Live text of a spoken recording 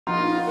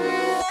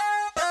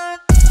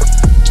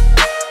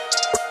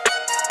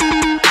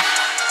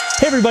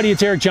everybody,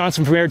 it's Eric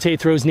Johnson from Air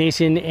Throws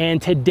Nation,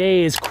 and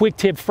today is Quick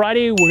Tip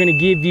Friday. We're gonna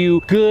give you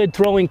good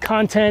throwing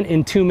content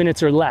in 2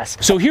 minutes or less.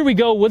 So here we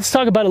go. Let's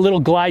talk about a little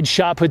glide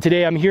shot put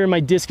today. I'm here in my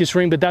discus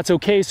ring, but that's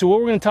okay. So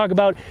what we're gonna talk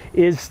about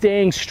is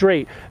staying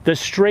straight, the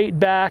straight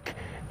back.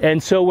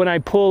 And so when I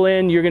pull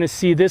in, you're gonna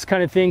see this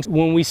kind of thing.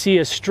 When we see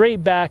a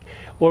straight back,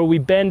 or we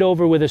bend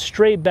over with a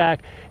straight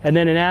back, and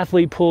then an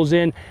athlete pulls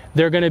in,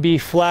 they're gonna be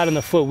flat on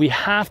the foot. We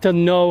have to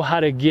know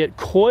how to get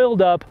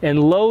coiled up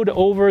and load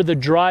over the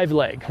drive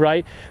leg,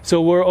 right?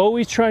 So we're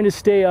always trying to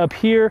stay up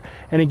here.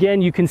 And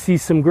again, you can see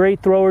some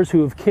great throwers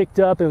who have kicked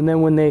up, and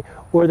then when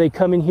they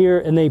come in here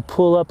and they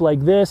pull up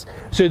like this.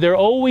 So they're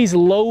always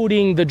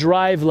loading the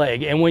drive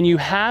leg. And when you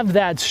have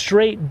that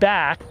straight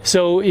back,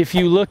 so if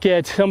you look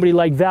at somebody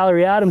like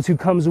Valerie Adams who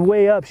comes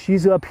way up,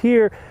 she's up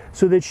here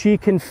so that she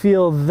can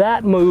feel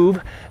that move.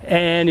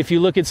 And if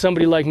you look at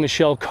somebody like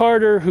Michelle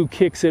Carter who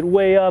kicks it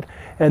way up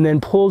and then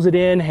pulls it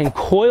in and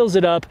coils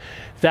it up,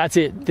 that's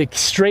it. The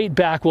straight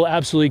back will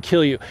absolutely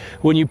kill you.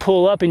 When you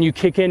pull up and you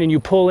kick in and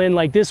you pull in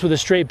like this with a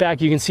straight back,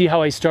 you can see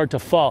how I start to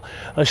fall.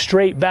 A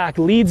straight back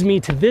leads me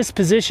to this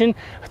position.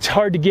 It's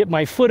hard to get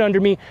my foot under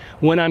me.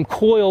 When I'm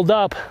coiled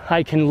up,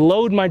 I can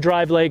load my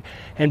drive leg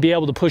and be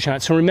able to push on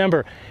it. So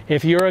remember,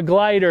 if you're a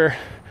glider,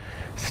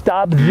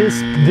 stop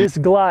this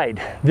glide.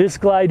 This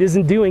glide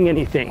isn't doing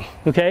anything,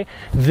 okay?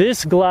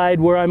 This glide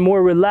where I'm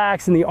more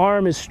relaxed and the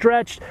arm is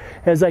stretched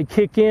as I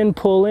kick in,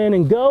 pull in,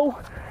 and go,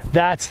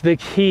 that's the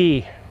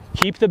key.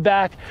 Keep the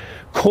back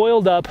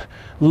coiled up,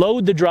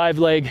 load the drive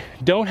leg,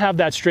 don't have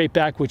that straight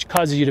back which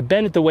causes you to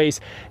bend at the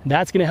waist, and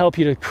that's gonna help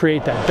you to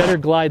create that better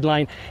glide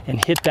line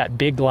and hit that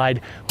big glide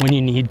when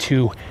you need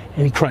to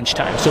in crunch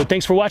time. So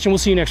thanks for watching, we'll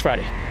see you next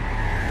Friday.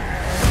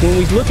 When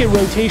we look at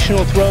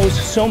rotational throws,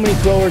 so many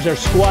throwers are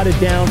squatted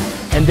down,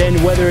 and then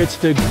whether it's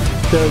the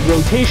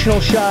rotational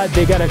shot,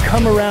 they gotta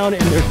come around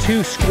and they're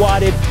too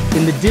squatted.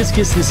 In the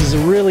discus, this is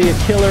really a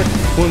killer.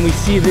 When we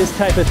see this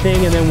type of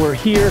thing and then we're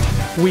here,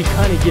 we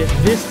kind of get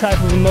this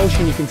type of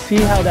emotion. You can see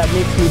how that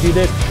makes me do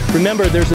this. Remember, there's